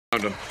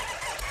Found him.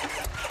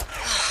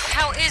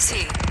 How is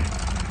he?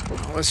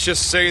 Well, let's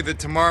just say that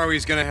tomorrow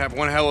he's gonna have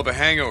one hell of a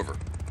hangover.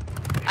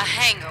 A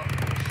hangover.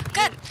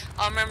 Good.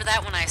 I'll remember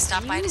that when I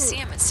stop by to see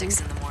him at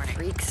 6 in the morning.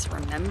 Freaks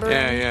remember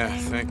Yeah,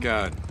 anything thank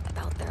God.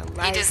 about their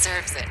life. He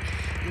deserves it.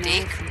 No,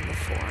 Deke, from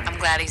before. I'm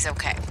glad he's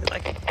okay.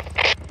 Like a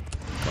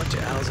bunch of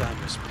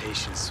Alzheimer's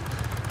patients.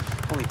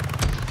 Only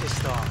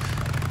pissed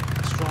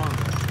off. Strong.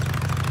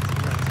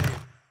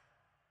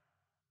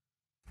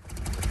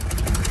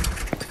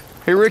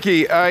 Hey,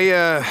 Ricky,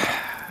 I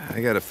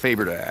got a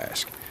favor to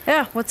ask.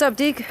 Yeah, what's up,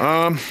 Deke?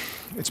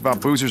 It's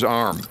about Boozer's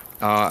arm.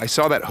 I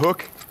saw that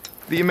hook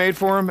that you made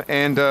for him,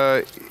 and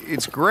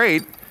it's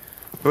great,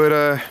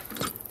 but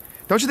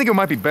don't you think it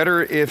might be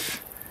better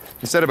if,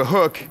 instead of a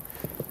hook,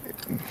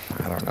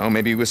 I don't know,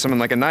 maybe with something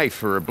like a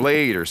knife or a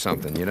blade or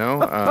something, you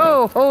know?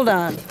 Hold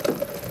on.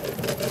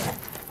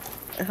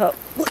 Oh,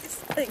 please,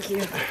 thank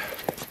you.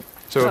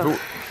 So,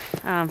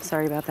 I'm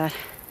sorry about that.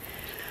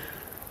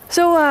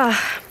 So,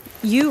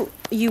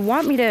 you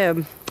want me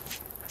to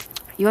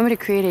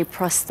create a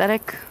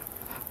prosthetic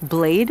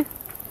blade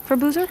for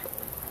Boozer?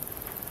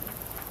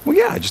 well,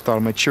 yeah, I just thought I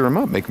might cheer him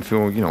up, make him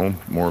feel, you know,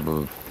 more of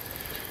a...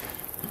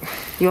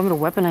 You want me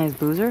to weaponize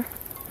Boozer?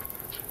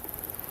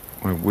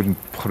 I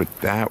wouldn't put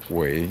it that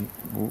way.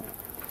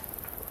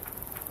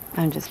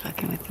 I'm just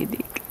fucking with you,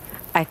 Deke.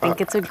 I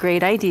think it's a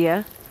great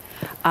idea.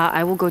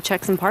 I will go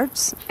check some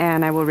parts,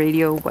 and I will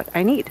radio what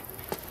I need.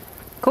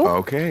 Cool?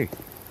 Okay.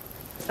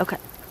 Okay.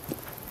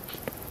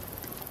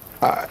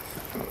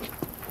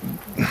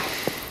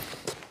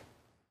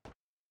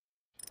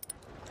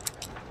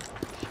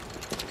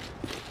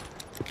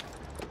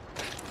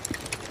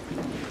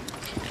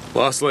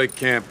 Lost Lake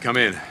Camp, come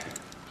in.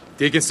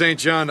 Deacon St.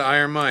 John to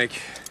Iron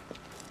Mike.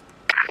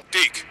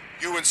 Deke,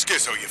 you and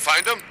Skizzo, you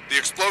find them? The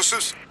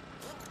explosives?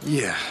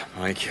 Yeah,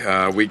 Mike,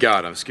 we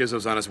got him.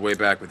 Skizzo's on his way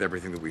back with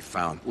everything that we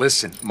found.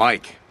 Listen,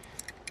 Mike,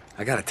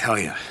 I gotta tell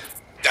you.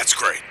 That's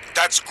great.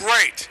 That's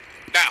great!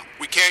 Now,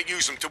 we can't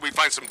use them till we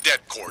find some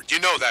dead cord. You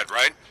know that,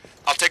 right?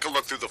 I'll take a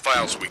look through the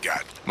files we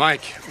got.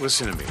 Mike,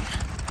 listen to me.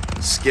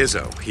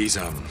 Skizzo, he's,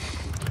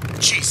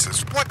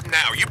 Jesus, what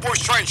now? You boys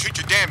try and shoot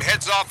your damn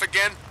heads off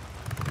again?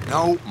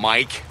 No,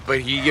 Mike,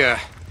 but he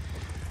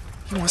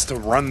wants to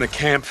run the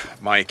camp,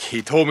 Mike.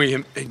 He told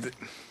me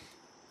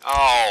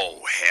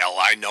Oh, hell,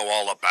 I know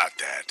all about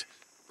that.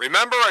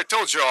 Remember, I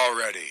told you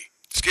already.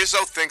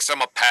 Skizzo thinks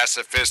I'm a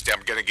pacifist.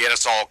 I'm gonna get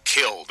us all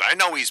killed. I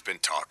know he's been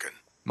talking.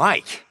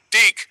 Mike.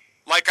 Deke,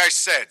 like I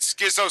said,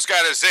 Skizzo's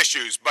got his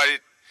issues, but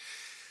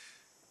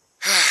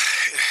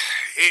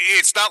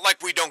it's not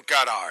like we don't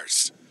got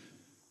ours.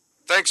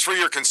 Thanks for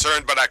your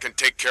concern, but I can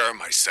take care of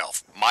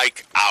myself.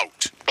 Mike,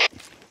 out.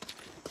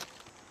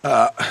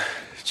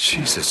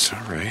 Jesus, all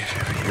right.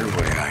 Your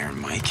way, Iron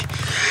Mike.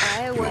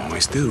 You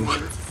always do.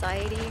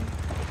 Society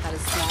had a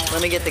small.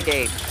 Let me get the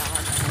gate.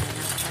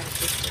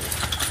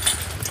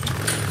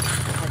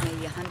 Had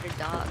maybe 100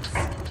 dogs,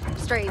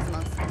 strays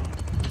mostly.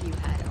 You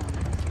had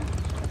owners.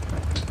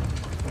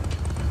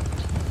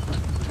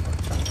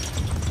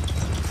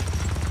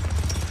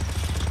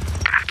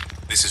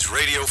 This is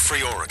Radio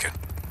Free Oregon.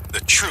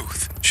 The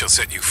truth shall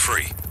set you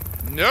free.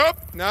 Nope,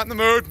 not in the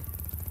mood.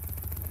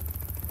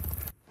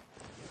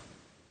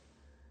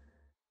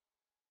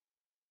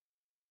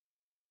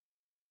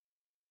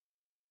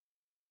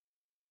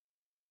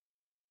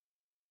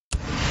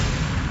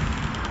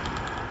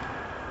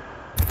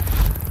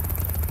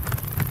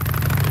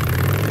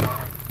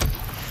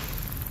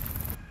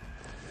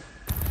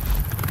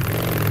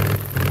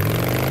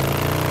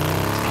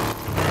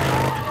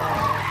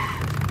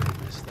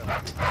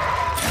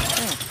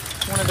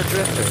 One of the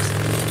drifters.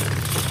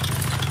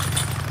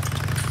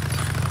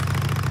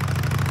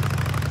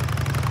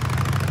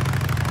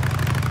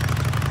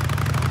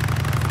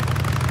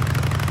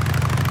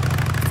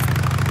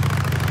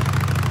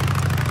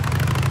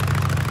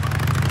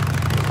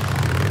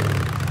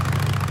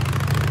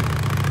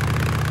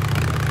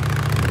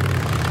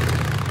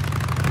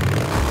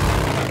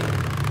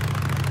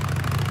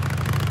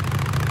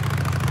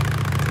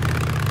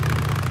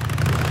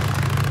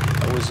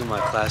 I was in my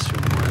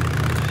classroom when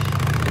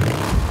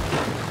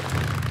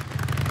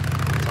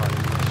taught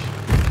English.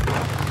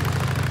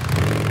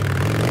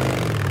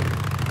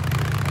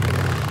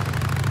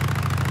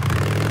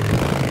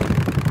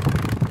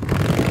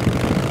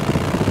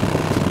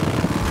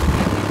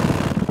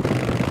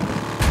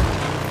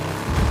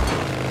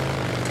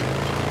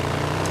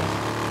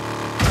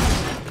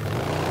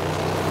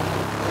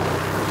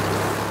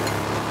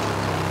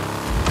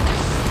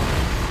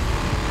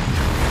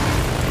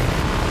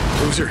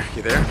 Boozer,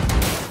 you there?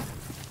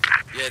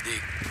 Yeah,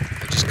 Deke.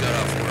 I just got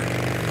off work.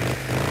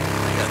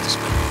 I got to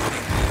spend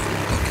money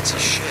moving buckets of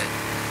shit.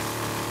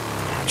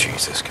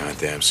 Jesus,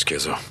 goddamn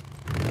Skizzo. Mind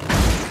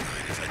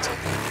if I tell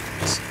you I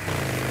didn't miss it?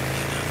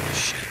 You know,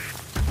 shit.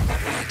 What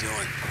are you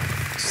doing?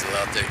 Still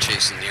out there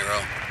chasing Nero?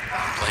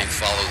 Playing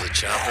follow the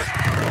chopper?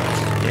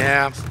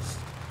 Yeah.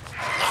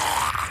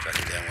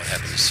 Tracking down what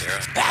happened to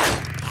Sarah?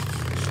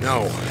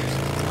 No.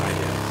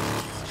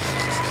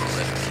 Gotta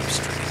let him keep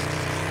straight.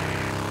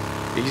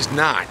 He's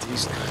not.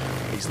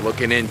 He's He's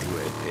looking into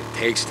it. It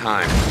takes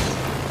time.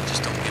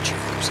 Just don't get your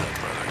hopes up,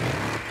 brother.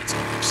 That's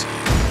all I'm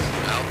saying.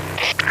 Out.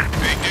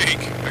 Hey,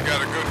 Deke, I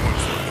got a good one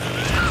for you.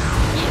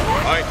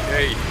 Alright,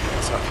 hey,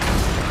 what's up?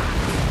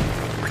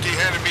 Ricky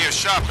handed me a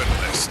shopping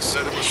list.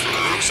 Said it was from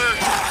BOOZER.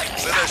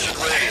 Said I should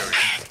radio you.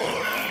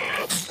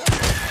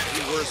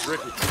 Where's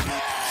Ricky?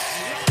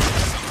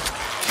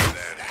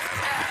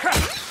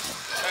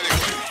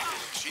 Anyway,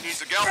 she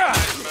needs a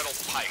galvanized metal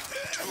pipe,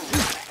 tube,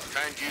 the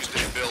kind used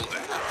in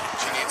building.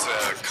 She needs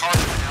a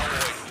carbon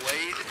alloy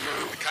blade,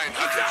 the kind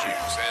hunters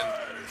use, and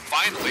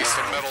finally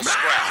some metal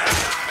scrap.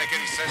 Make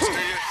any sense to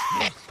you?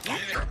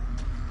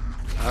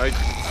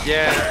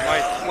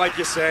 Yeah, like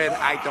you said,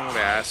 I don't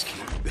ask.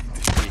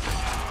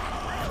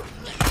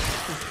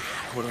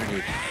 What do I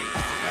need?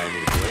 I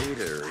need a blade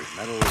or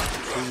metal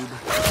tube?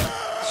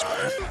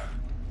 Scrap.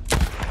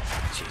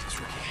 Jesus,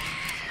 Ricky.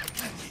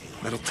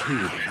 Metal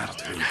tube.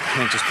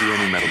 Can't just be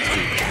any metal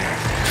tube.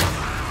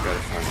 Gotta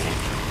find one.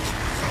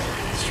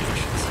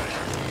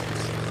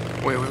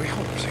 Wait,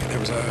 hold on a second. There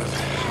was a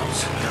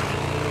house.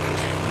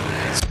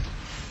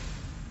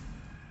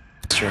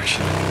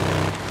 Construction.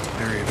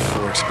 Area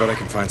 4. I bet I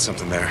can find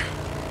something there.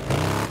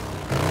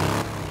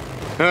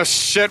 Oh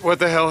shit, what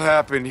the hell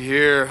happened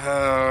here?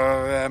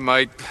 That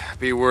might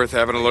be worth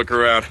having a look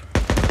around.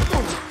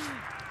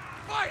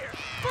 Fire!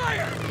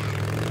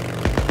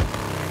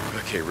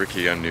 Okay,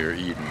 Ricky, I'm near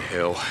Eden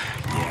Hill.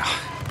 Yeah,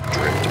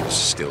 Drifter's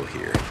still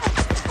here.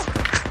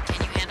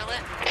 Can you handle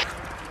it?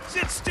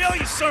 Sit still,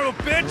 you son of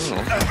a bitch!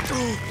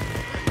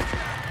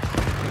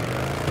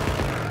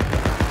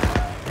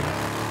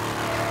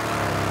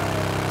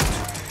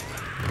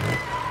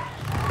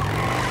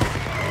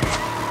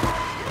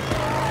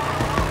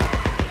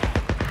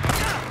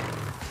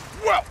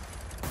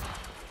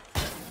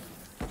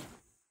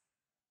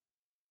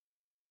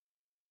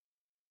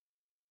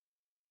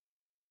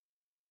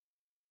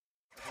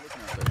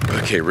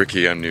 Okay,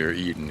 Ricky, I'm near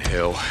Eden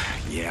Hill.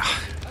 Yeah,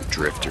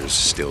 Drifter's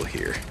still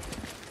here.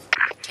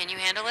 Can you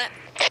handle it?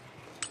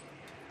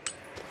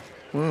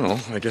 Well,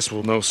 I guess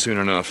we'll know soon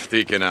enough.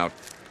 Deacon out.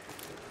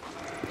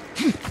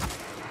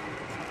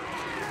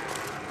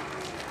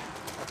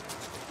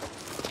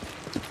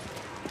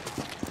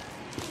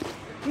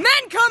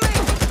 Men coming!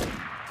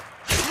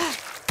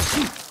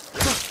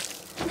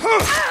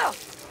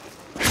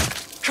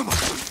 Come on.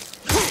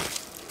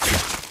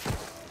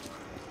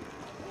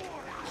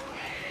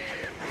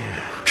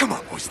 Come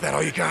on, boys. Is that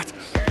all you got?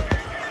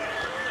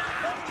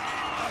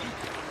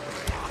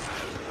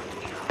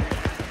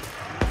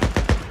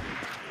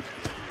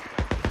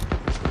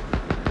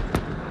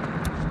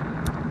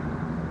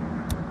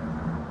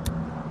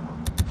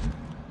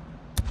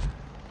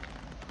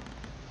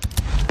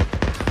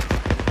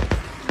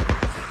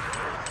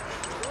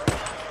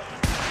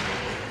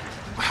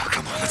 Well,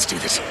 come on. Let's do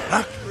this.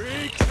 Huh?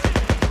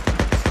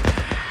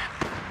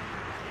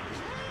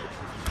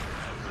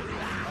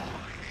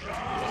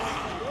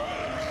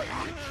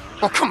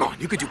 Oh, come on.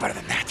 You could do better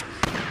than that.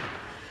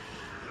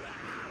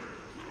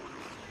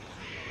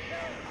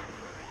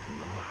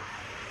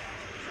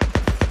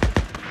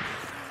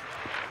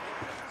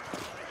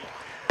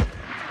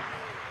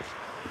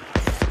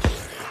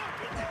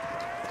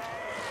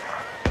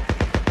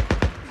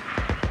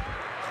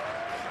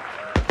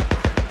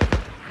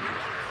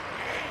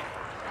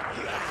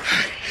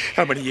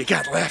 How many you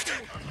got left?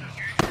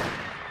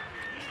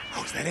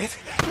 Oh, is that it?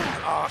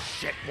 Oh,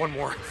 shit. One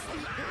more.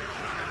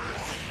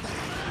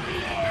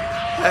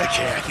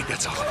 Okay, I think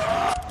that's all of them.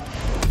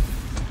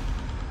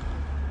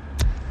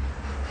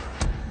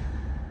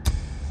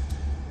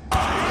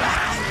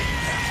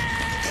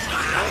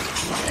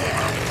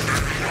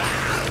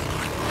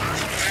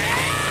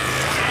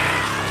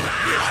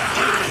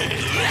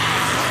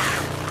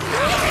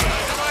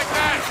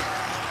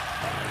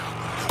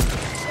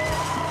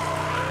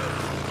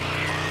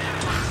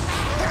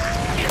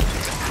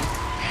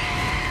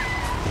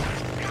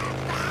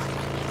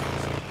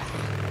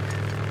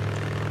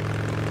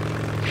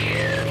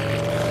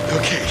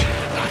 Okay.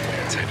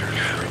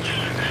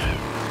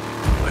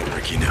 Let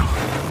Ricky know.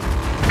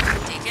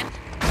 Deacon?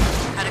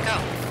 How'd it go?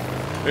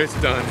 It's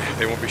done.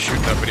 They won't be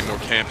shooting up any more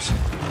camps.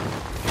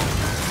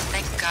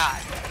 Thank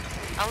God.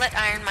 I'll let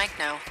Iron Mike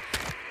know.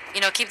 You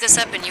know, keep this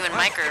up and you and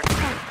Mike are...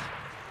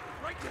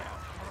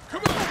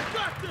 Come on,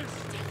 got this!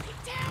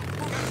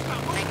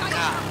 Thank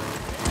God.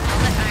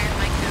 I'll let Iron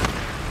Mike know.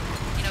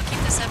 You know,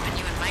 keep this up and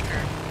you and Mike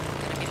are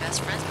gonna be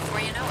best friends before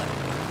you know it.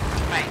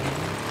 Right.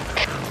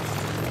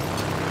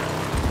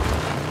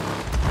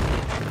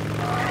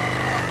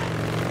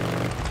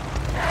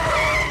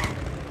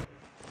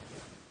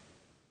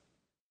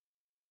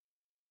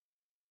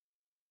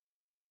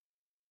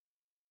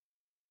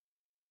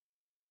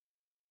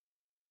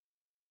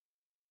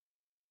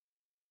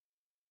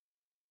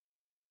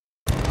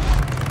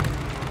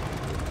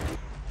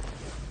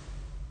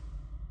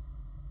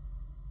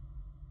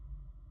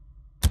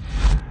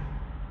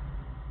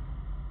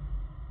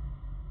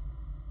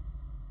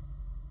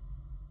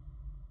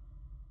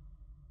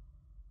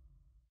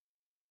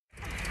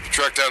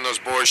 Tracked down those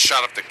boys,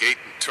 shot up the gate,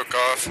 and took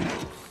off.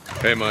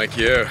 Hey, Mike,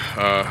 yeah,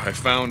 I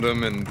found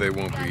them and they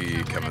won't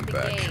be coming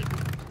back.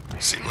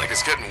 Seem like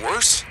it's getting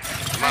worse.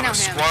 The amount know of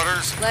him.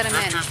 squatters Let and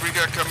him in. drifters we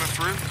got coming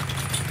through.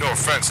 No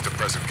offense to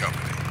present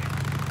company.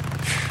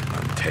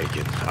 I'm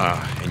taken.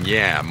 And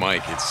yeah,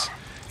 Mike, it's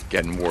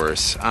getting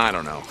worse. I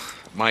don't know.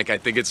 Mike, I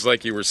think it's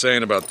like you were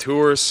saying about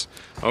tourists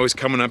always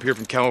coming up here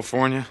from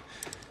California.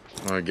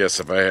 Well, I guess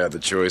if I had the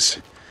choice,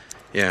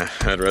 yeah,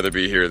 I'd rather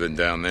be here than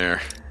down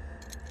there.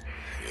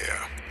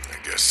 Yeah,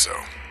 I guess so.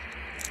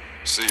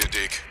 See you,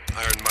 Deke.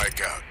 Iron Mike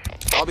out.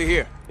 I'll be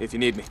here if you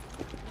need me.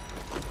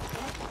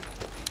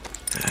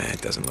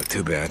 It doesn't look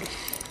too bad.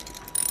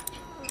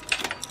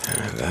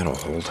 That'll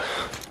hold.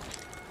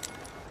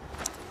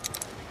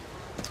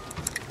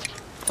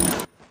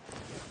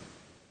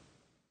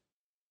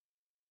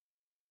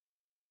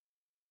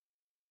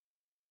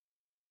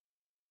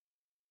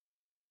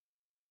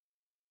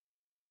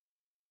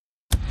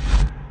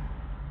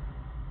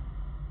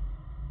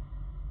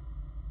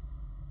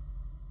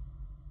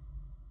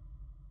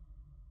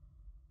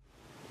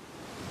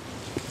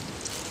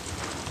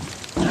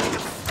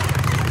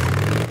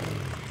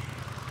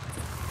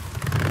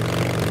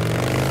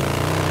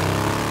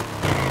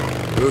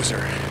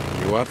 Boozer,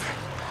 you up?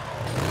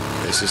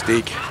 This is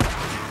Deke.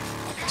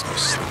 There's no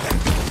sleep.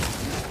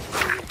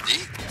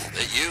 Deke,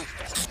 that you?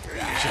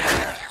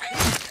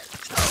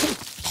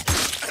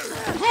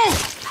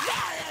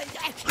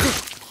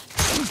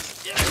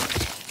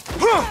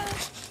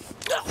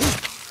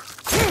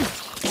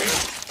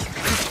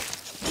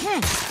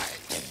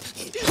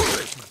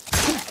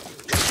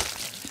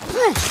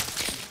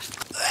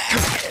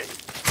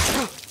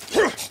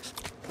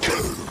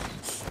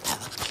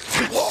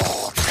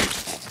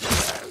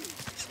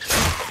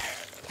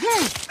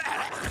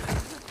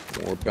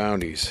 More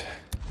bounties.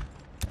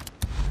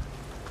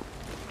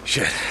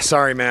 Shit,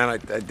 sorry, man. I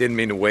didn't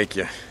mean to wake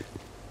you.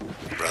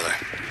 Brother,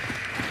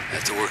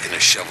 after working a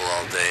shovel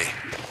all day,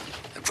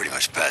 I pretty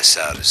much pass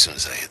out as soon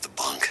as I hit the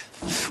bunk.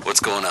 What's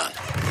going on?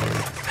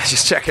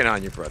 Just checking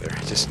on you, brother.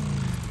 Just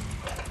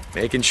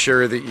making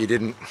sure that you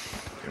didn't,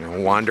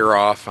 wander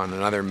off on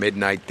another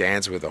midnight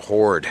dance with a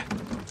horde.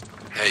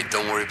 Hey,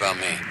 don't worry about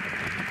me.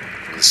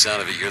 From the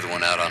sound of it, you're the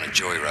one out on a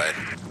joyride.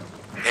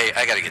 Hey,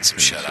 I gotta get some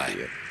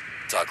shut-eye.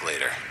 Talk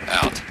later.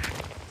 Out.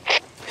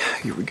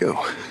 Here we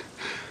go.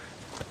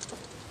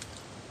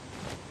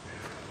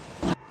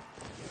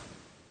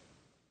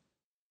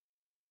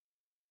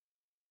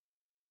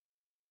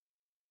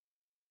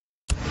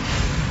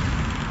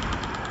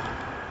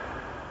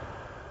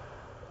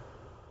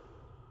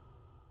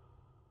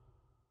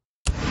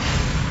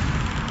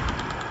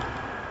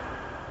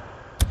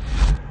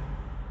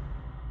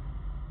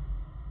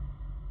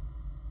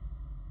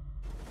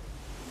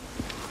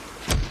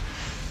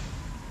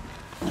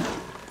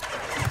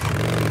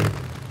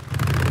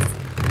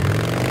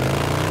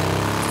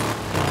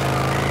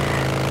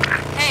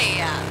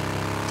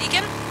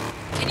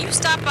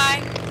 Stop by?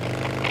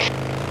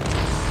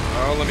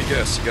 Oh, let me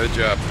guess. You got a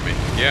job for me.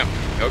 Yeah.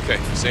 Okay.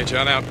 St.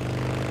 John out.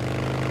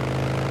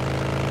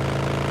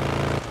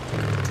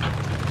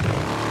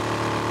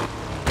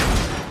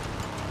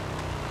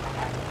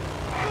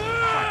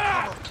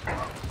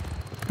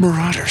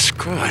 Marauders.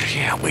 Good.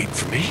 Yeah, waiting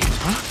for me.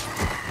 Huh?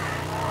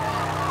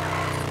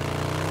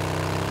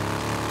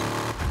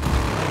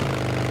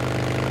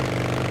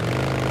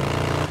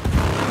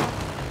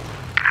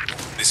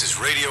 This is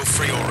Radio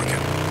Free Oregon.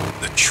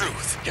 The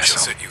truth shall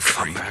set you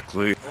free. Come back,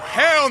 Lee.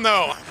 Hell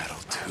no! Metal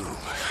tube.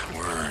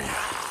 Where are you?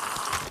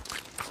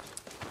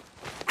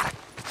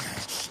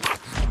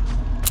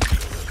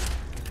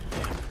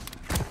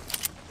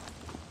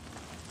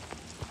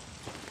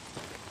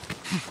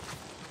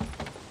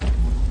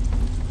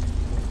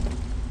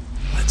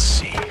 Let's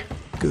see.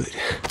 Good.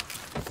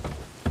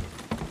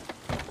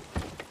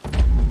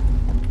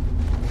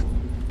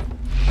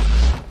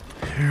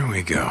 Here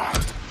we go.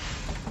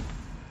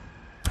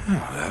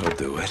 Oh, that'll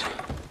do it.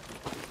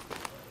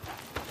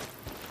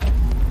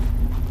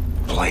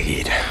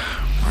 Blade.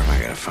 Where am I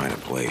gonna find a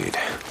blade?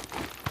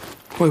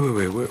 Wait.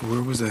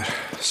 Where was that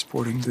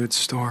sporting goods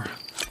store?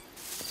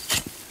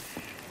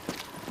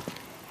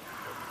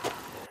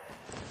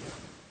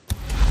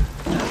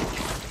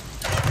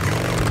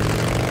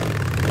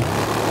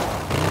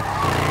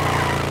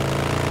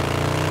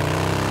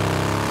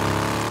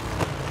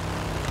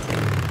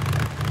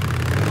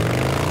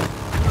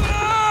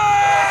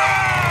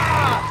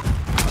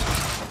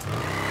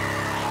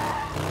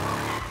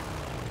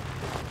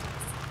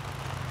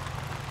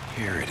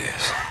 Here it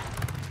is.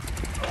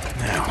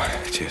 Now,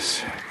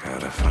 just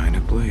gotta find a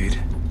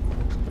blade.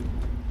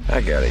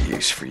 I got a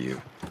use for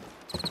you.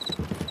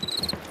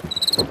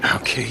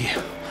 Okay,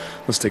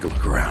 let's take a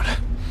look around.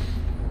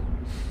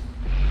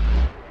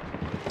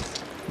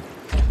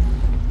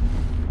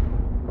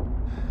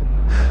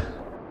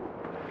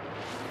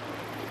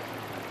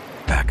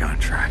 Back on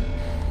track.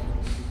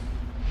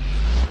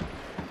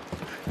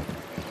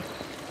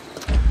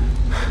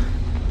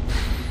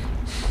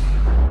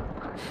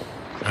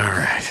 All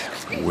right,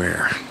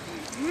 where?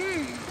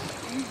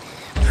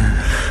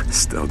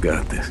 Still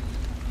got this.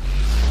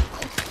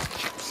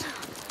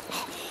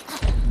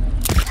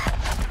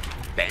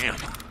 Damn.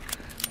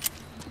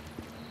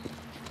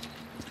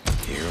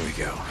 Here we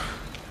go.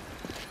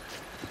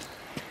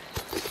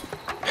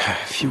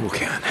 Fuel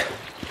can.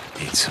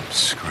 Need some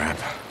scrap.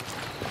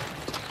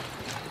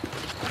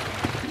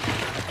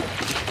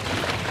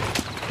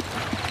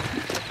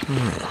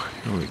 Oh,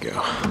 here we go.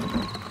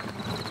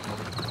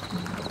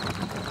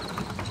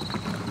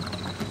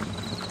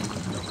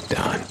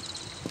 Done.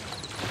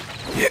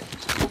 Yeah.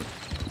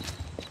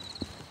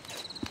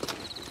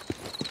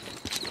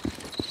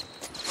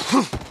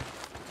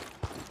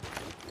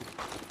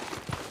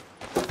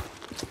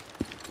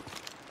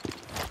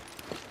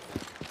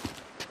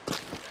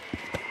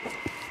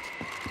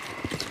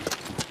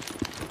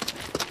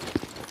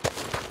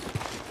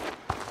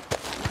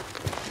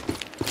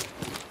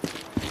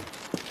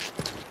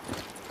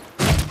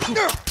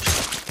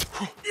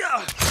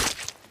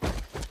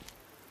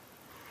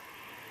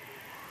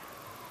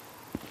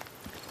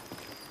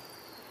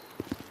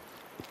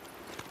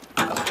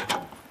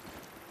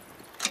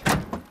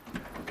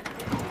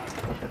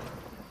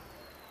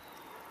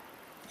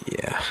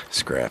 Yeah,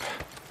 scrap.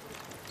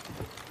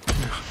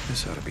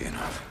 This ought to be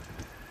enough.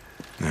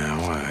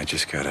 Now, I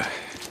just gotta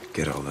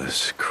get all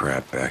this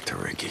crap back to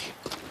Ricky.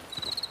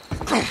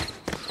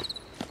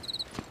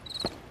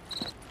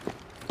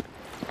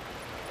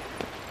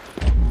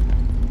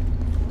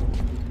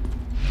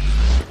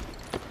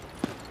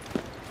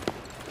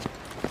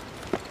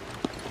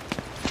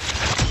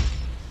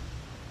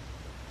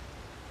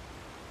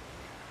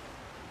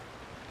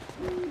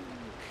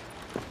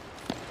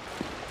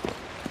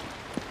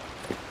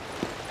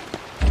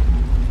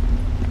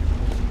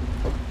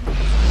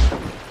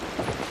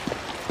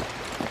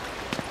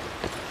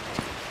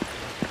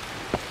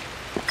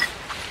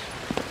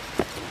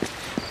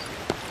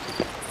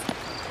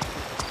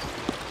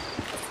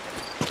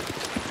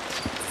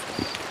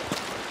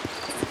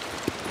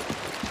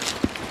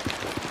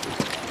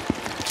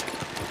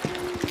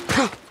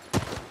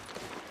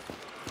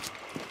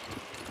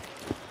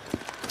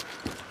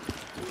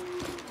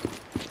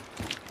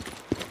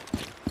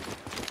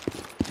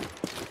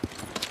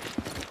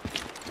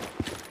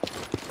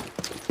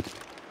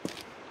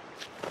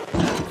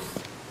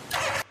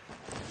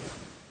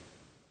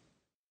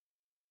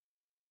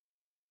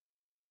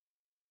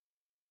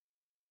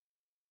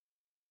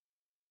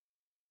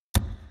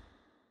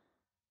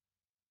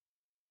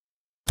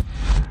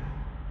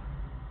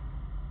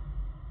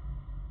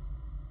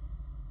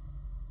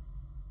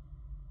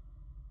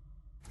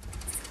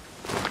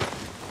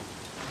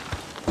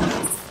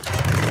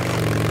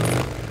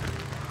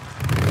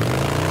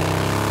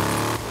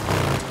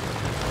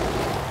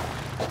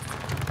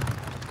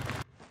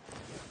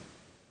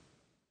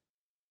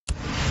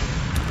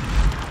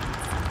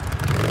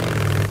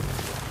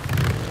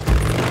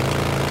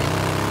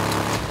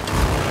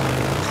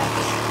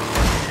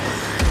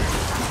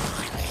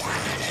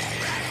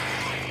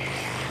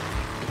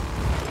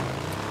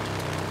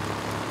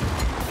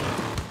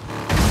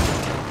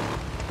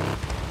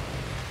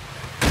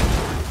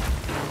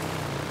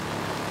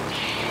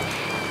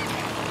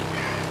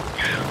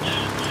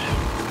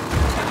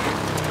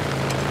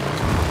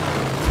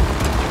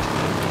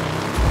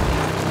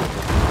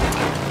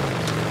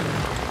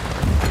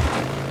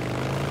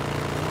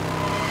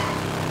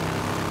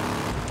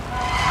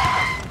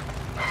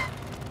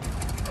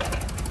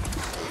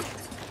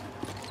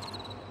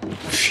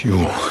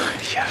 Fuel,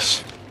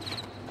 yes.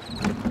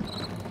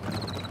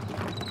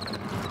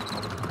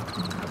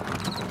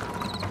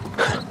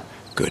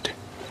 Good.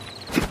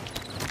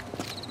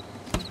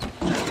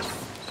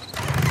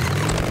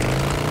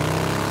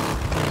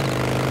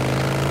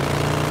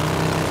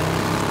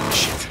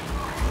 Shit.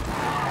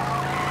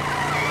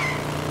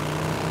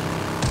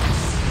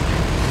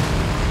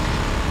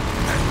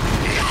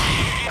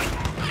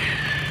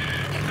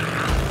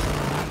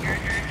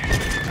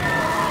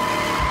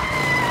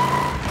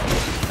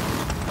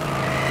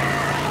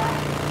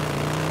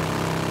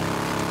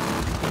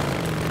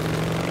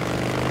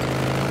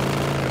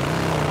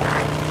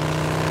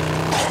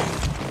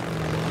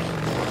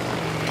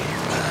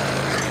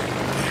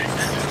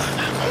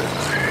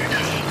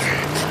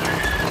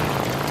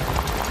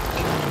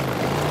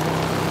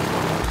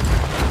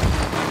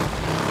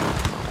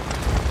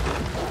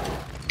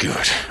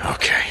 Good.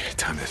 Okay,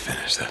 time to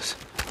finish this.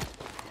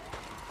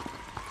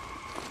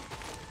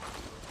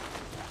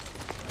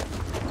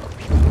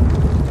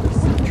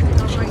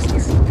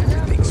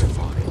 Everything's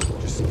fine.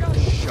 Just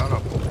shut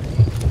up already.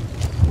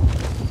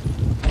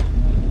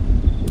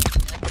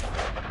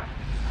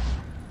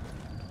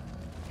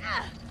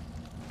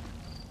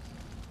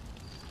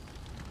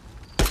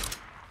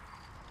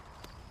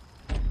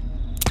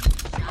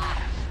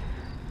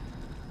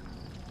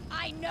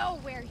 I know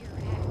where you're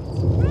at.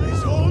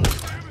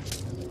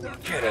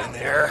 Get in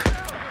there.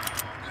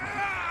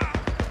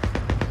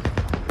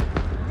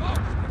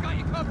 I got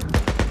you covered.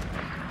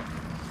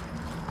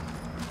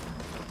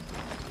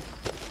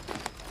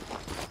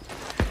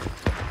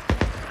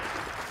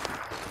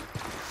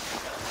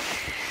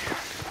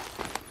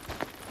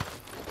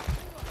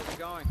 Where's it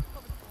going?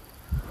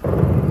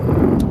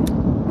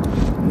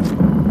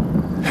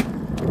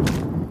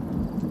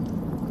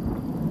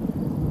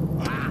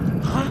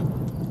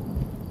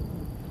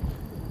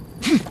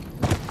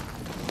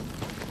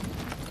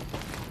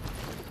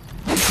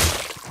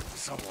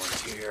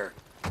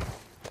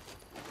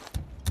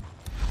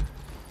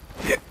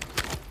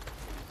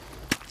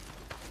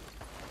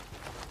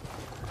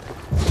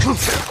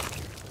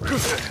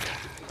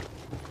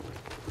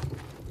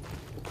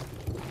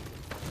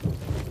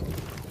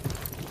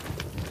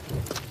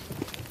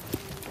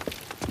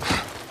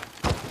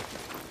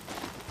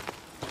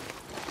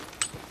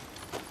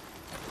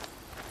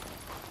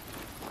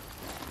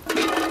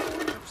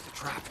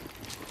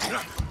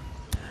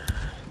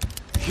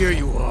 Here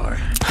you are.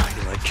 How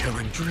you like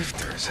killing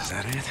drifters, is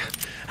that it?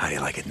 How do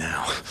you like it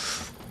now?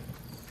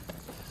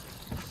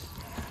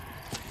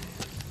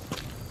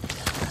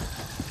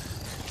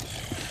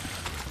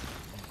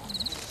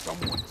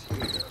 Someone's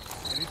here.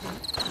 Anything?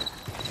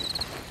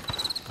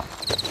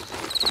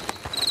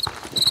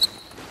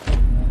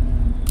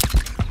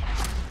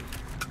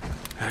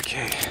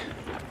 Okay.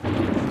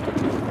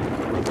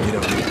 You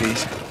don't need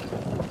these?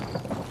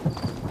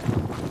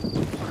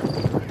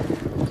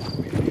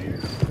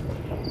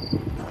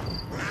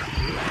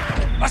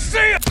 I see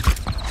it!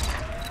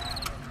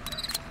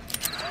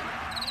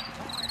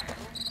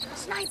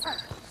 Sniper!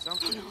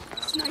 Something.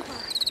 Sniper!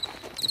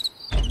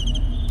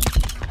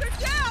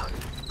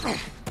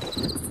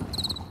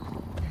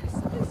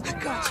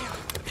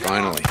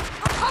 Finally.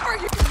 I'll cover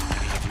you!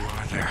 You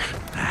are there.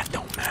 That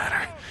don't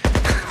matter.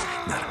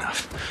 Not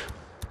enough.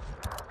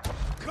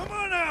 Come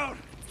on out!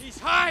 He's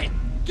hiding!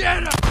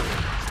 Get him!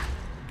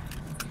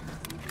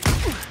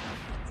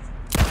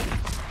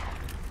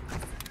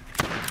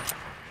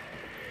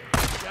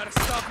 Gotta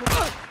stop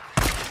him.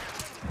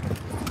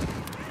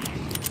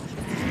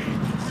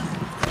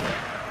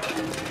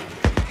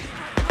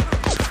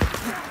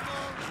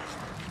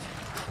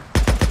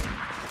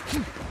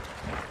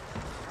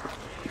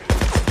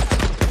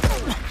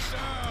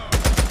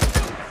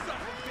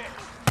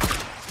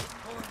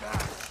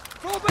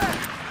 Fall back!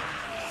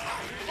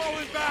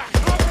 Falling back!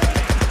 Cover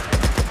me!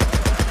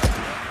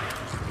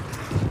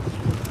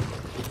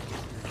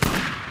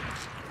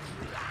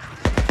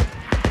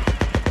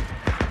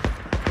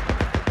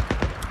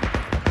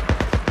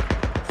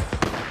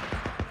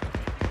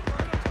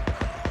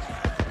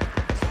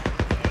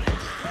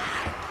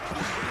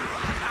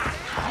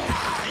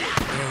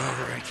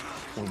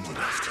 One more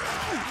left.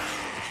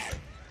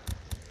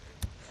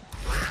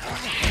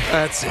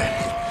 That's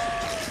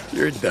it.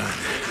 You're done.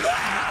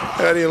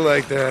 How do you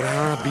like that,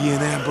 huh? Being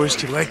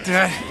ambushed, you like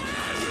that?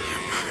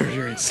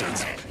 Murdering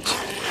sons of bitches.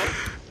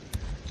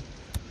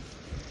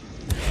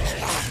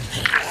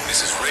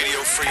 This is Radio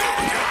Free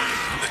Oregon.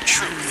 The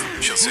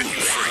truth shall set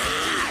you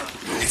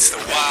free. It's the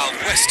Wild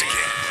West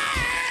again.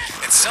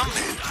 And some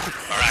men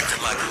are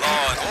acting like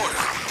law and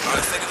order are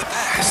a thing of the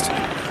past.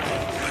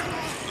 But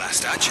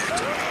last I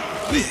checked,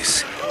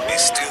 this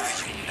is still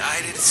the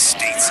United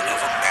States of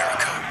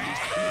America.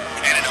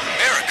 And in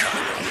America,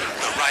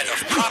 the right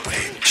of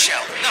property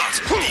shall not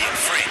be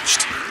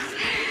infringed.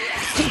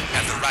 We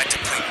have the right to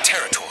claim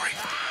territory,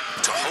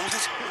 to hold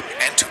it,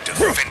 and to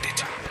defend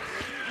it.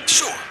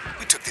 Sure,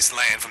 we took this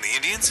land from the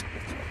Indians.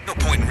 No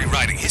point in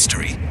rewriting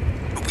history.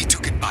 But we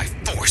took it by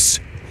force.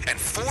 And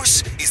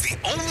force is the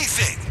only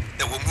thing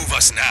that will move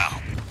us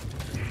now.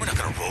 We're not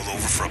gonna roll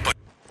over for a bunch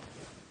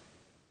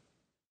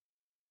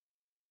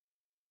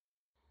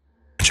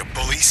of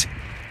bullies.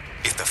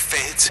 If the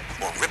feds,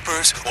 or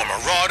rippers, or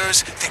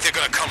marauders think they're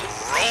gonna come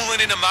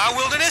rolling into my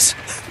wilderness,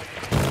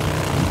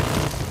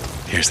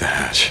 Here's the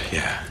hatch.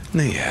 Yeah,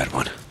 knew you had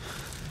one.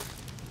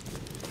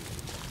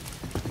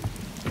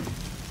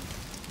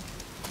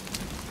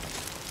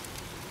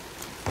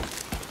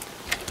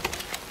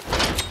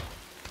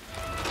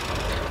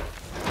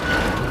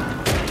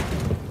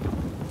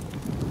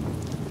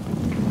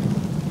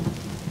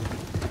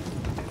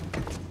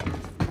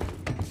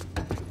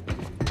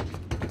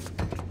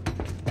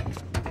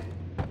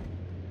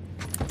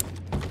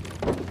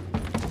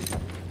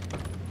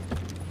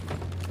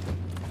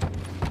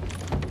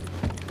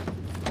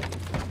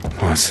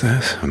 What's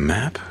this? A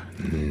map?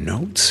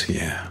 Notes?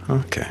 Yeah,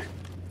 okay.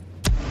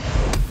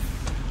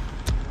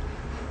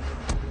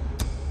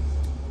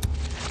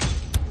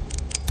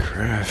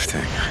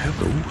 Crafting.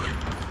 Hello.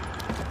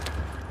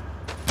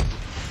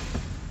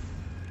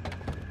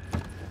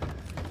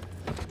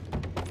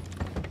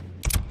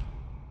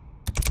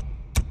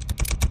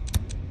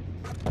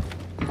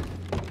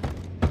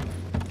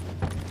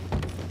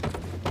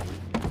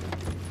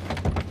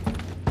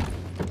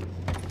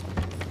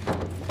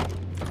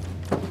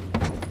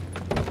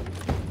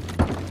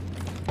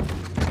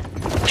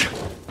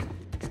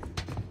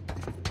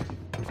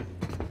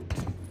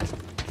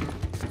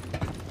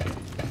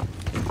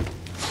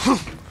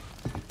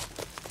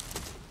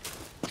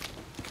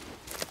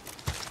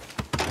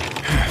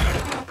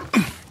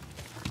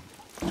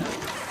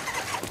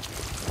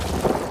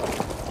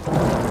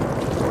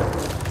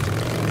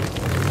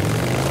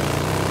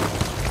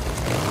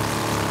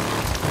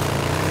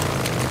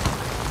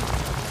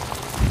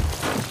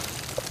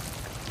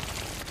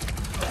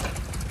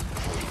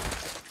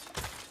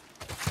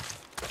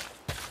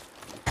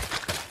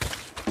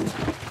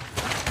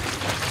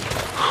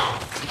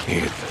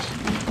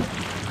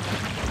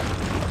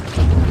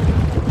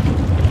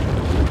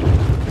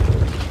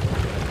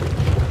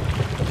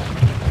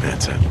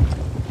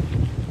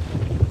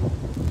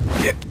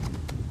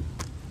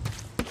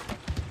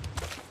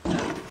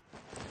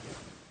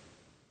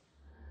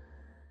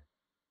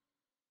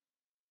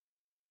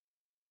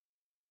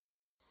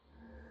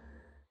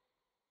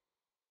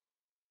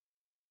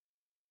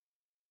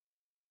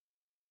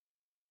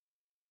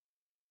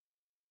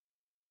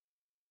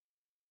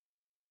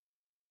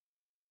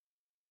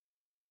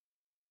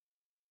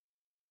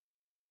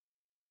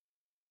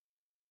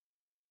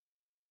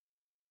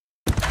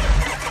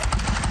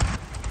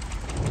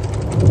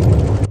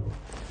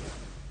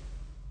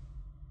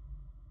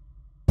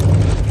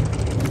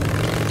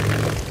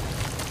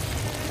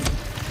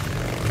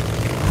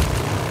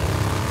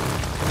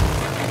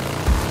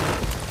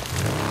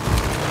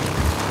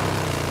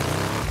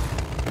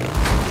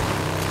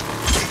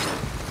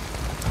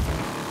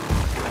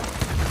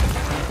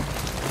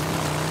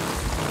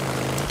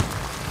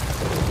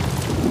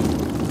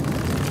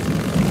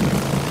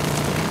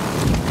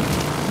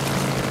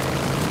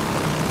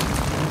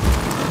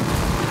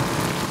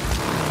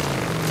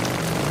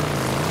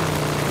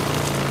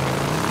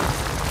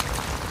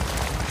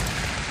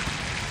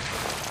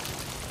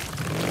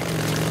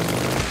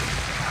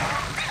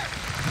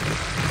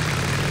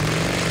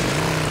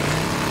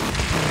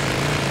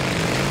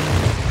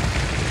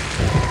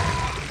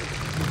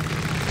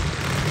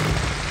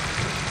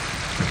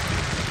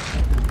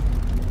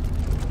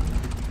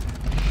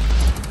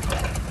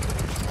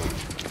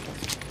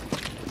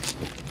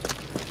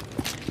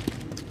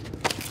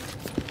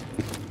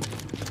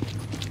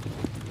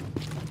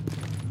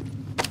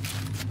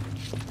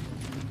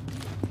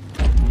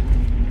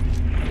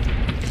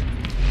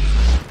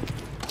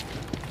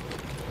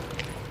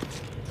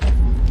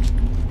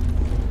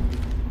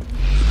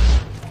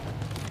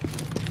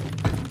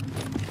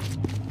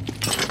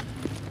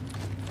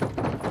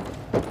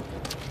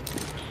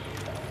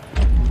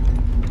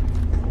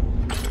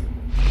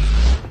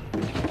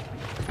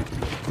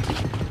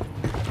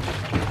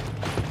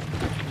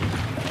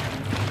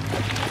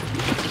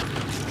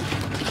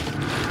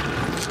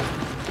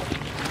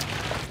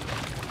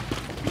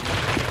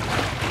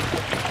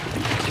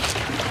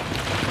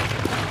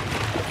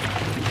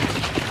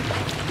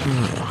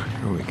 Oh,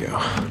 here we go.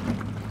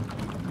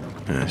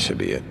 That should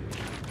be it.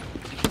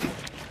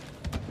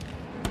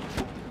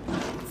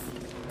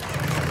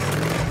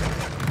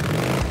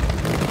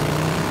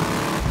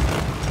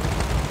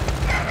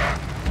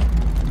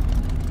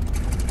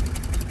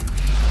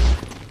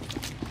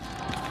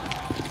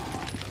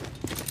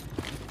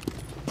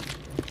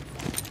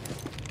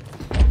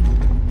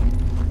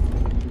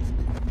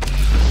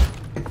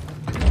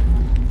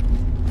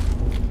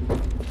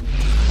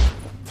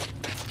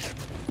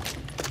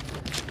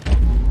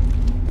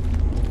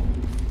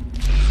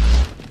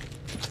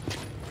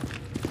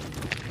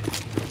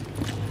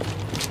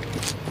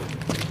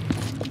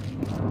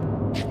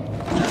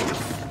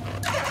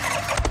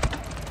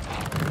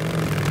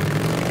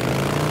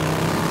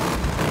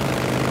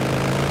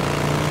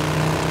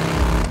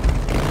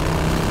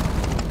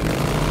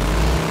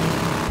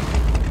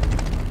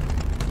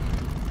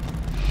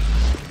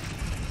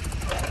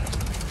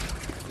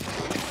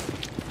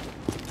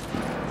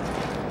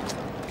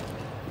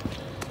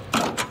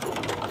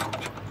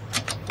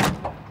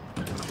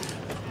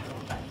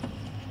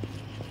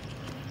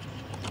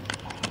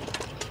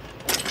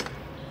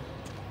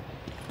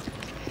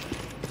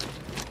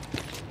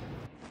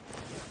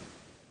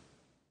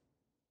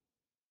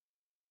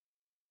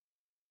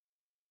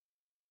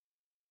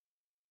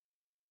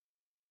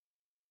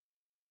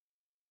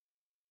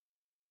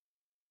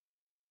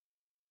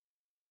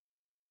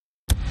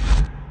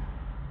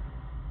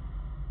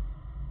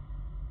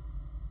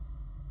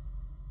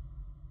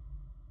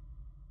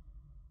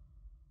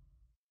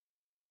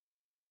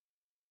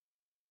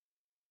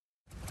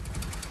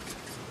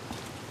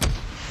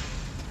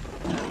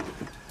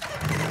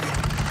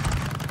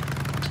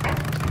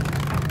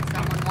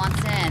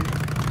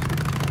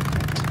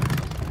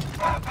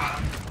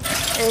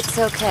 It's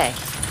okay.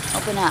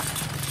 Open up.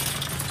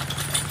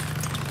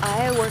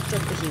 I worked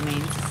at the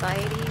Humane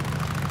Society,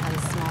 had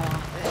a small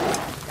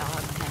office,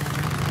 dog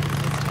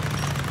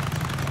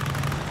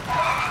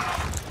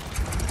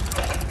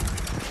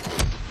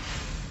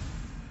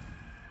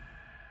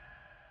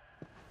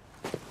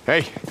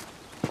Hey.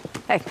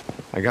 Hey.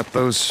 I got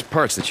those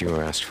parts that you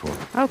asked for.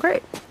 Oh,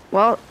 great.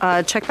 Well,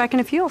 check back in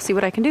a few. I'll see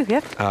what I can do,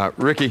 yeah?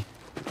 Ricky.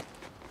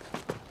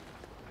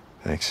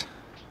 Thanks.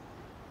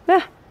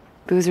 Yeah.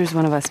 Boozer's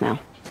one of us now.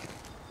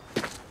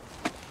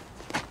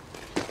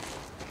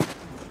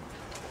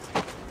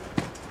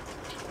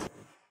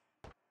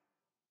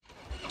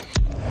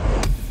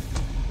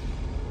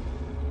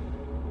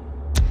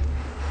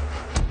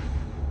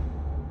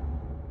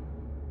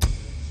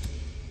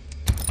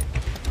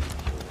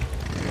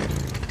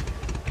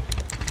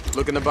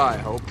 Looking to buy, I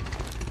hope.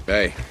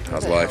 Hey,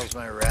 how's life?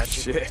 My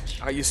ratchet? Shit,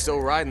 are you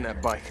still riding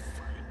that bike?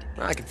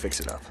 I can fix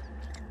it up.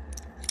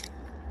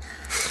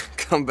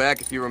 Come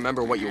back if you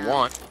remember what you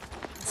want.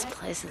 This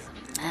place is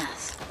a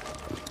mess.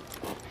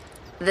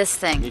 This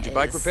thing Need your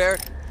bike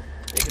repaired?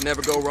 You can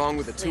never go wrong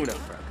with a tune-up.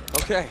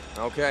 Okay,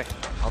 okay.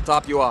 I'll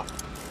top you off.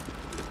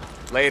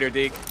 Later,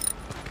 Deke.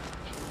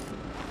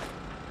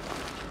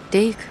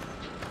 Deke,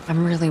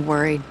 I'm really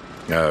worried.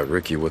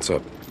 Ricky, what's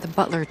up? The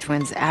Butler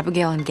twins,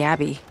 Abigail and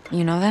Gabby.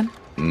 You know them?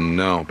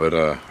 No, but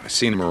I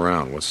seen them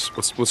around.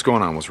 What's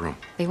going on? What's wrong?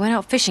 They went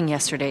out fishing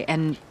yesterday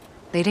and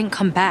they didn't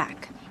come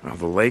back. Well,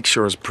 the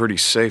lakeshore is pretty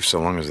safe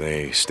so long as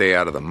they stay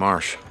out of the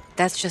marsh.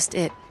 That's just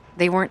it.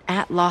 They weren't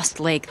at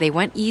Lost Lake. They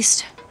went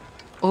east,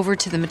 over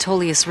to the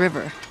Metolius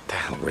River. What the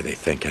hell were they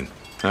thinking?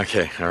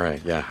 Okay, all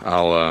right, yeah.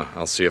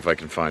 I'll see if I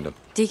can find them.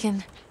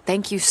 Deacon,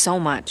 thank you so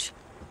much.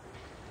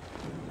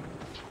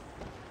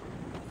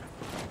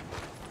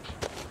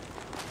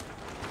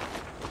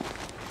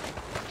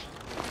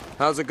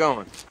 How's it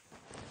going?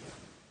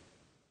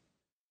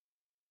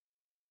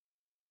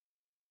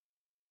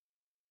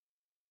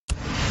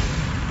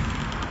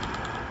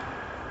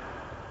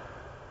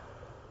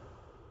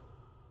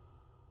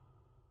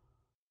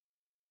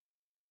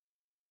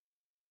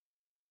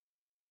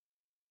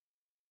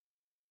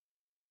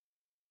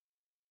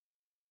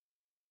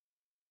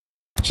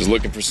 Just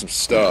looking for some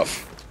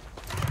stuff.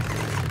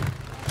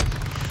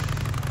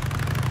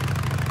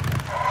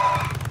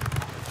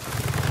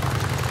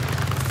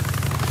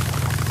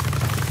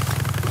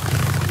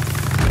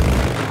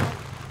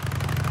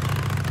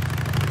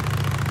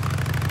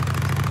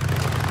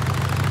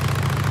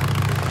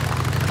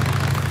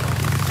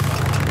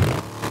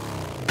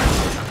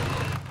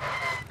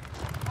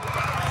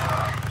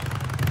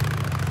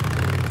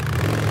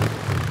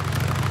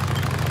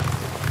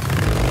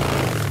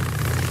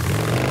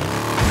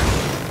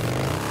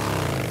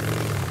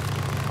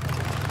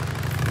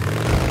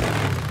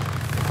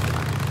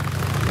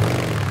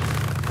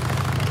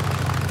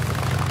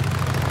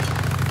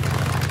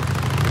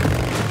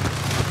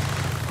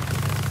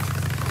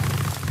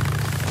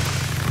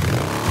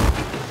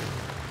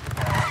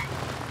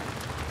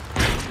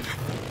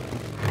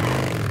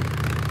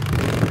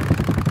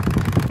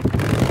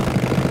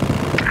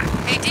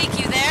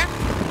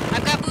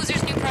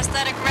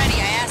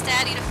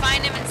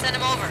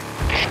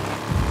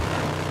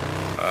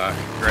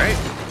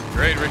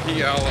 Great,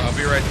 Ricky. I'll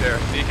be right there.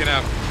 Deacon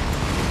out.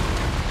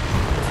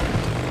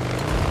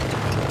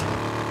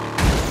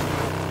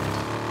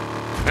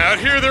 Out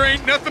here, there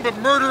ain't nothing but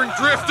murdering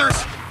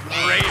drifters.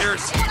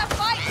 Raiders. You wanna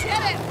fight?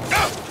 Get him!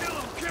 Kill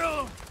him! Kill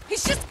him!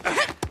 He's just...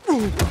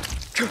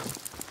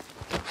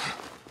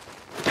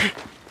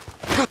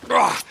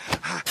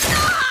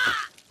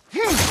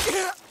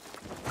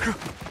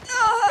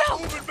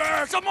 Moving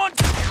back! Someone! In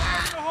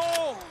the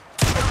hole!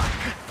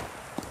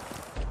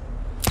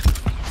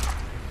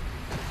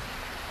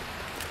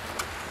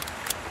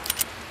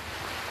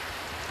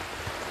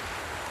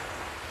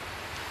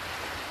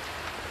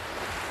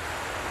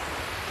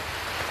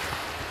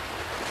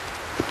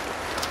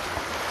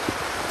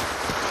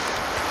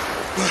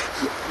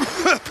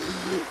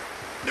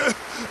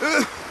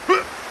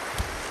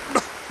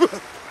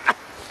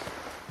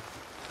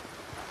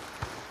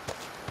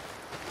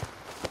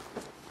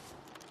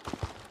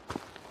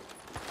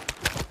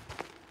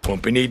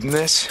 Won't be needing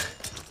this.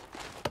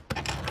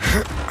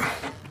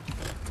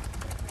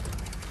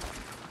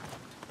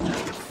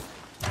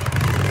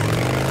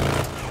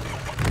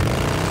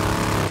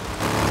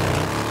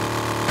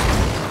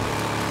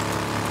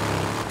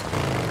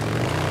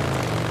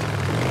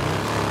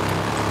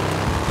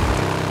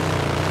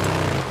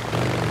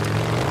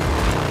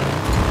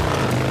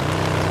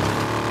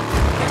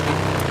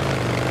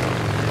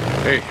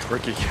 Hey,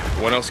 Ricky,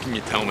 what else can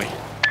you tell me?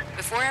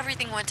 Before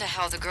everything went to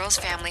hell, the girl's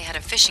family had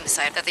a fishing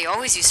site that they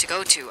always used to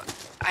go to.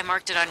 I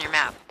marked it on your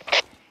map.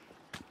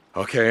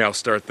 Okay, I'll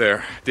start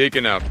there.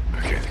 Digging up.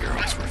 Okay, the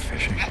girls were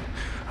fishing.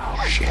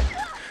 Oh, shit.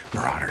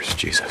 Marauders,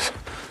 Jesus.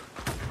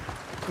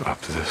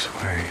 Up this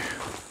way.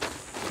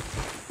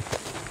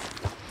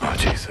 Oh,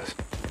 Jesus.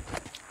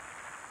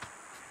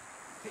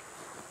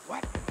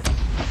 What?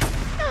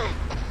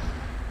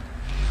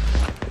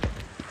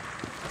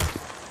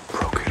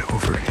 Broke it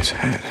over his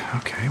head.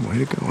 Okay, way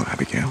to go,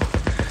 Abigail.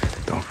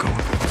 Don't go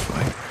into a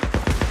fight.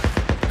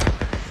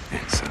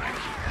 Inside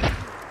here.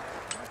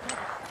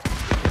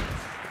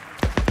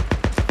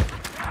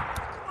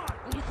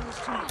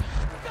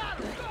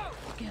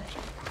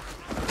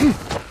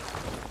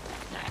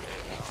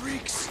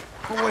 Freaks!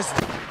 Who was it?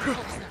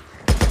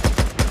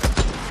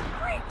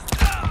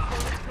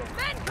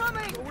 Men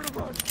coming! Where to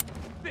run?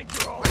 Big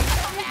girl!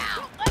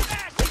 Now!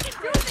 We can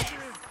do this!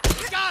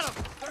 We got them!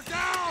 They're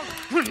down!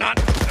 We're not.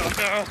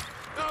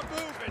 Not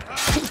moving, huh?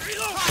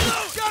 Reload!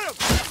 Got him!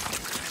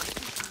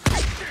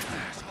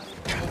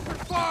 Open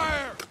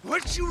fire!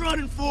 What you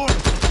running for?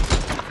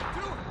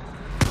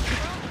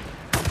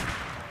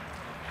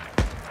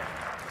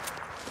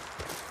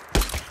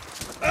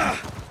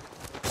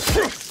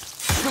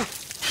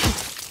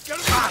 Get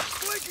him out!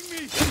 Flanking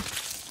me!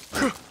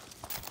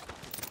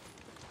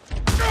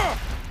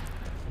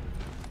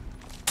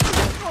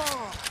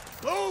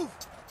 Move!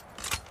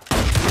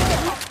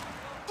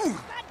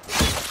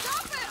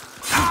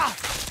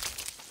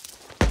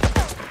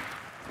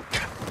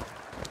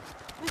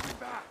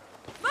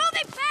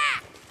 Moving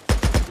back!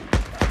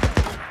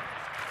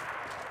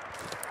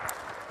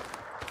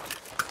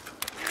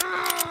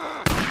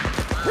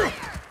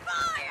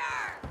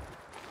 Fire!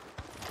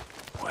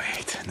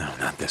 Wait, no,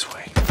 not this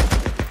way.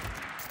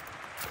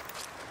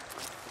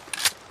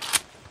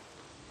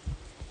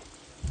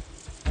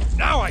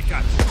 Now I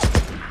got you!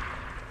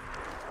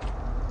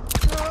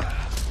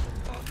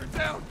 Oh, they're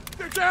down!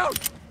 They're down!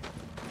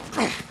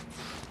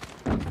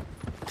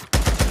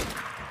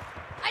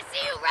 I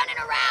see you running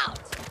around!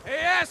 Hey,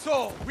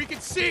 asshole! We can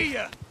see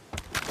you!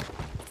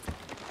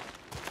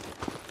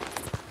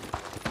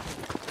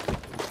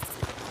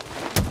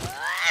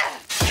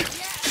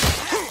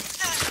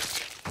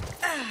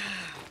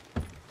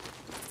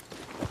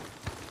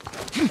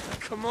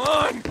 Come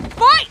on!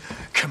 Fight!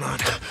 Come on.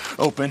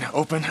 Open,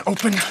 open,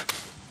 open.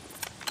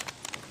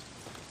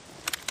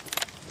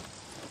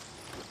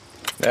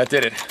 That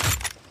did it.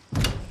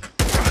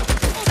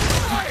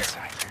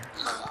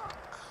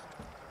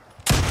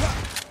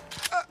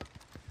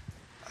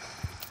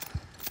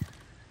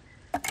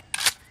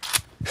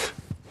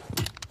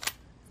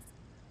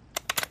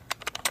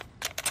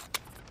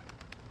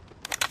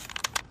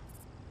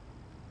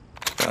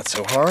 Not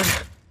so hard.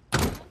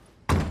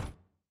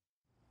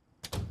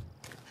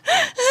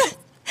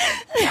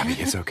 Abby,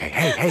 it's okay.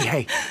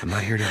 Hey. I'm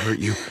not here to hurt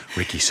you.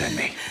 Ricky sent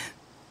me.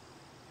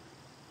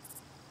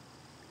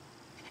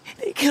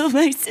 They killed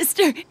my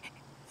sister.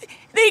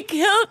 They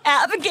killed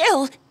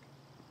Abigail.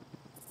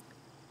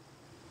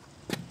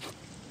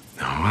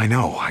 No, I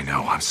know.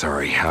 I'm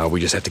sorry. We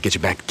just have to get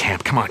you back to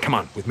camp. Come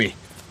on, with me.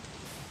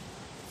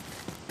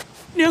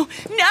 No.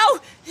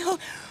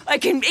 I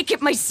can make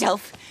it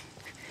myself.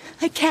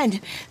 I can.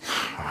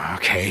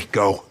 Okay,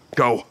 go.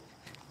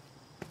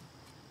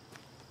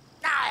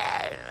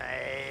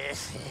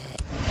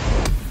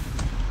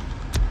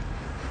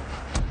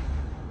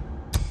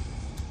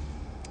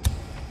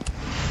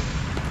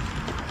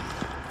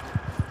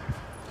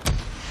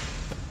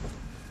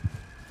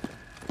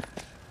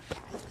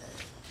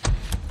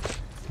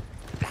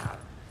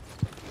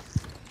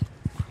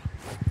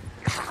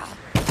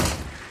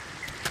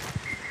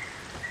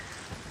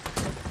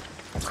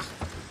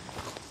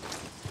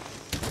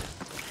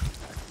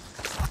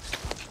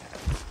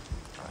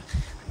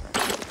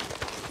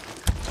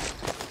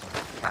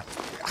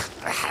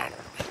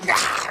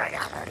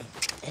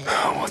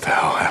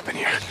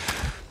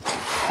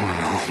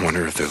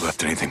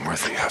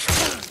 worth the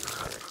effort.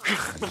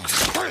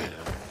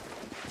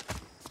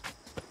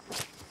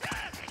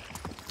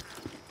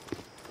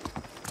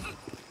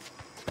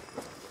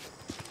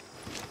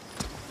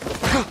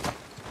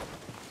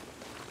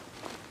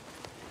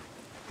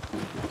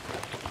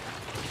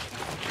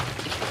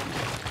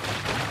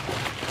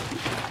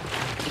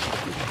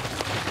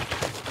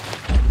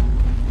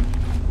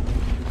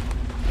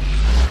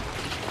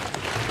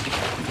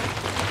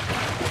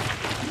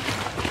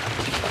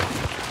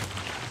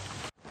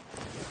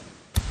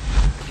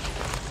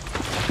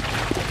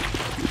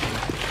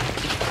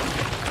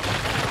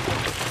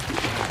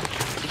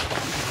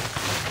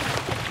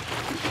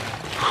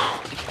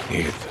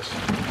 Needed this.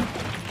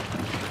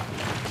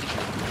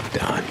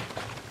 Done.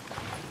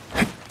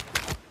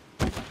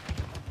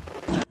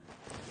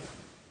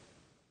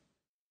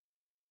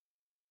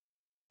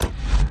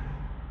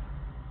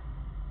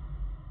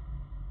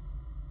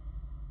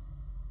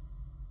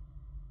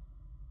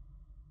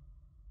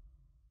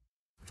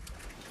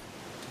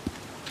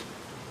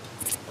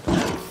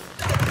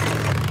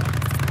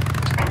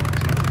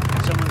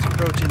 Someone's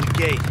approaching the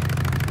gate.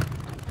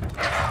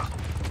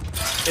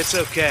 It's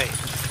okay.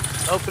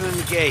 Opening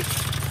the gate.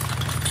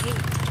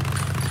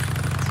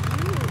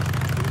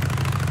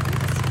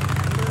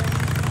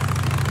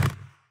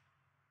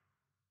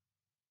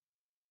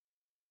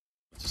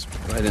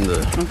 Right in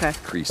the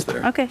crease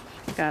there. Okay,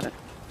 got it.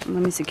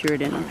 Let me secure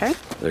it in, okay?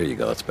 There you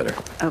go, that's better.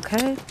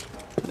 Okay.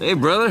 Hey,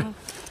 brother.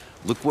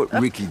 Look what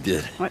Ricky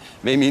did. What?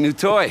 Made me a new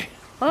toy.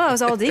 Oh, I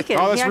was all deacon.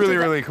 Oh, that's He really,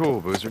 actually- really cool,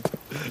 Boozer.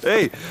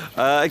 Hey,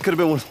 I could have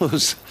been one of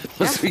those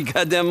three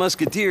goddamn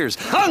musketeers.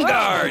 On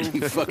guard,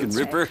 you fucking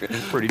ripper.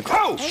 Pretty.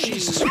 Oh,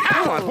 Jesus!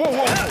 Come on! Whoa,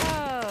 whoa!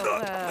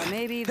 Oh,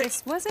 maybe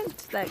this wasn't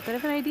that good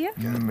of an idea?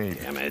 Maybe.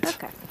 Damn it.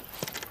 Okay.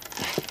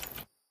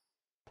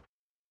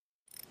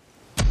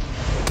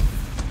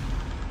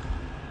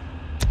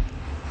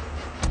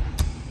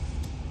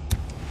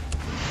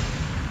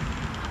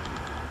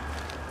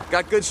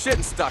 Got good shit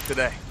in stock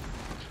today.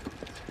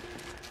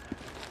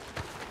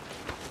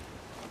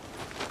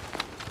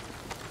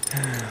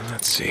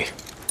 Let's see.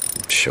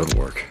 Should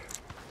work.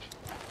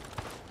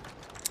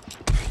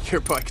 Your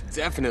bike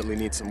definitely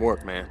needs some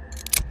work, man.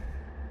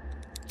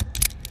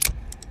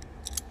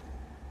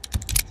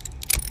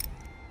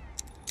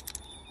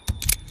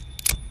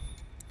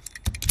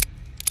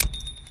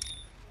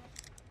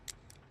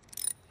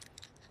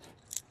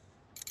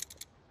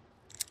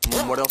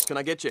 What else can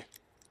I get you?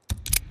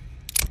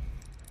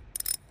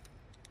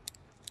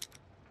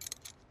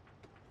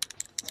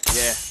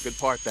 Yeah, good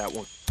part, that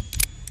one.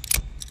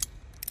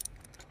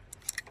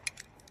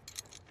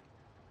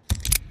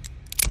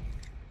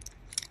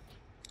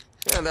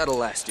 Yeah, that'll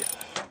last you.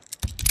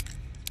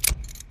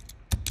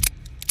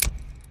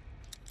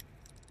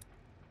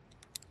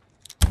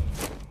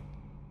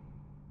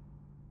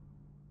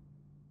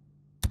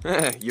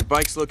 Your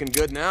bike's looking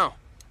good now.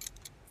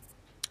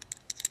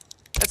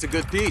 That's a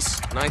good piece,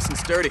 nice and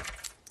sturdy.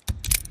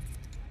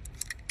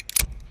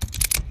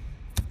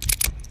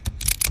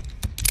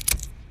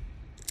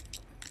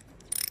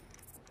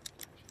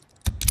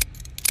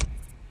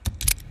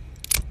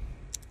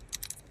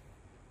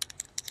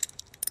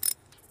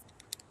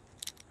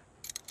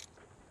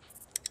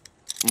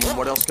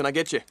 What else can I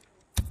get you?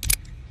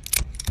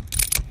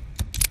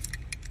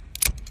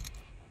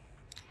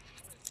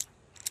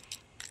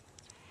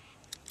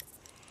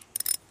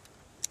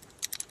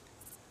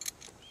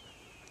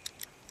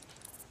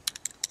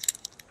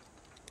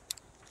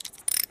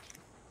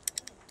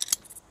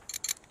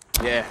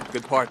 Yeah,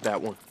 good part,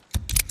 that one.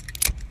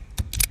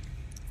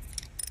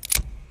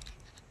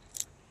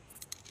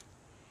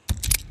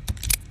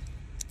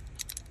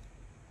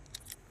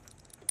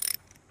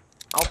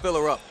 I'll fill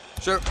her up.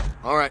 Sure.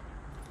 All right.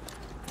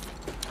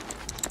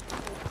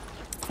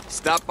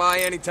 Stop by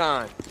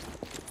anytime.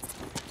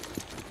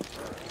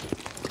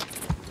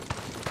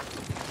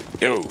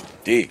 Yo,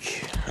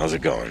 Deke. How's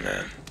it going,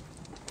 man?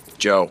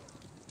 Joe.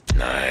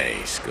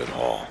 Nice. Good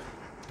haul.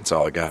 That's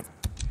all I got.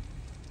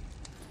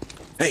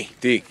 Hey,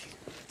 Deke.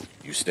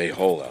 You stay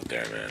whole out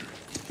there, man.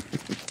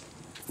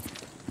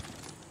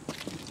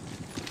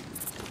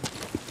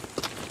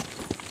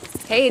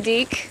 Hey,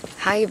 Deke.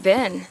 How you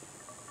been?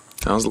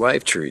 How's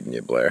life treating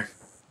you, Blair?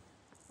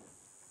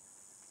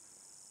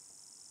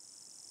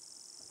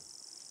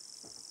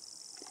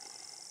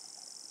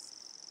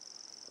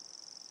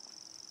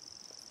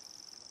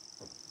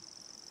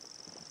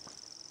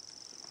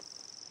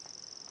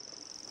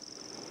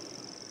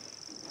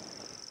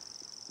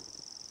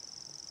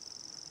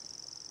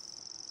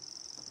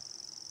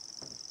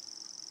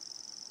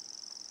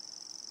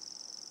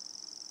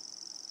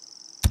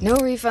 No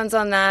refunds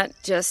on that,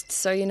 just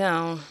so you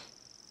know.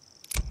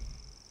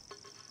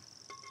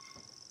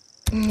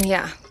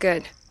 Yeah,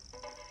 good.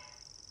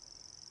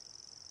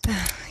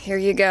 Here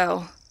you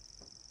go.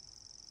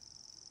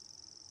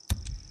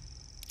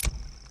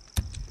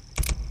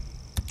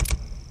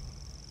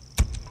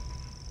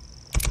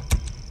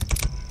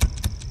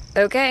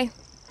 Okay.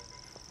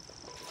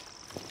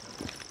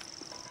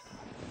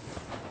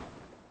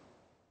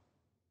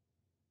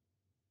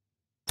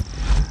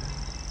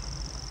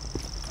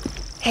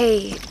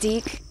 Hey,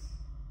 Deke.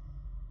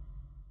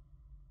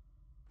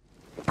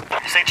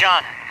 St.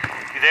 John,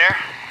 you there?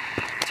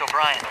 It's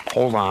O'Brien.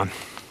 Hold on.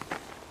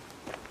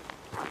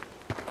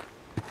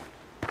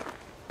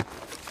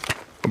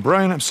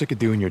 Brian, I'm sick of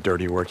doing your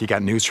dirty work. You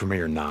got news for me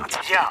or not?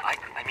 Yeah, I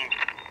mean,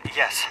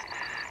 yes,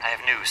 I have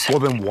news. Well,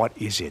 then what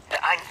is it?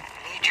 I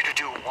need you to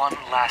do one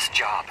last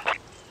job.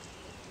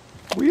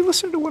 Will you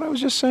listen to what I was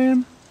just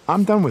saying?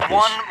 I'm done with this.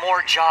 One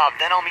more job,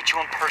 then I'll meet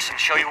you in person,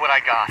 show you what I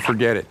got.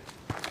 Forget it.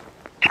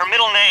 Her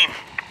middle name.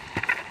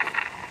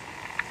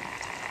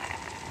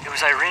 It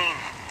was Irene,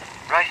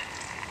 right?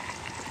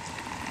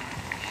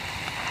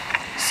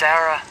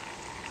 Sarah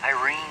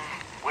Irene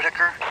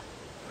Whitaker.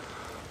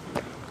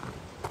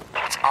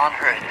 It's on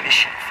her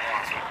admission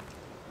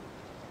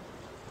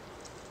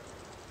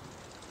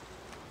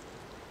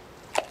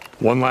form.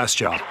 One last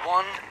job.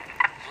 One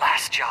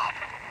last job.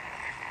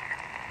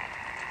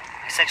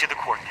 I sent you the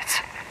coordinates.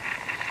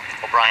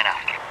 O'Brien out.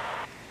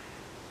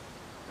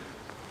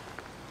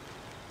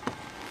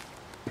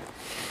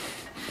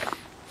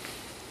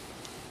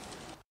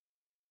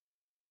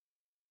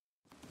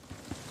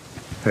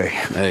 Hey.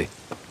 Hey,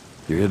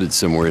 you're headed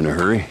somewhere in a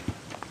hurry?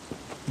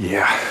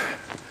 Yeah.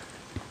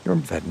 You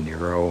remember that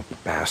Nero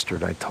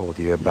bastard I told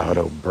you about,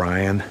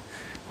 O'Brien?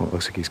 Well, it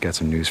looks like he's got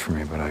some news for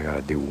me, but I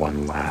gotta do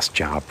one last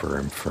job for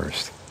him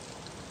first.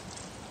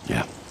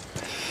 Yeah.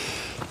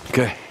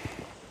 Okay.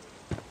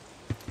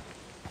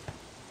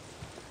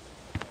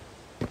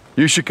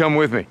 You should come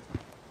with me.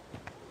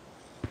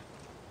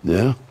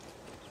 Yeah?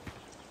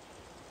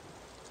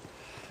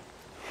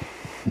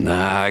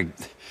 Nah,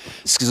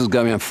 Skizzle's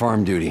got me on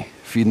farm duty,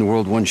 feeding the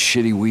world one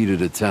shitty weed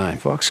at a time.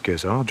 Fuck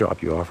Skizzle, I'll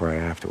drop you off right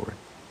afterward.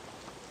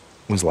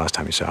 When's the last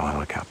time you saw a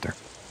helicopter?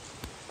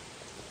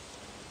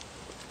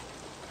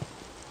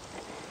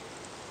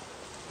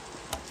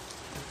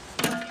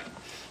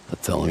 I'll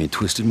tell him he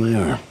twisted my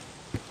arm.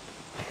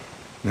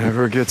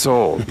 Never gets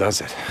old,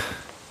 does it?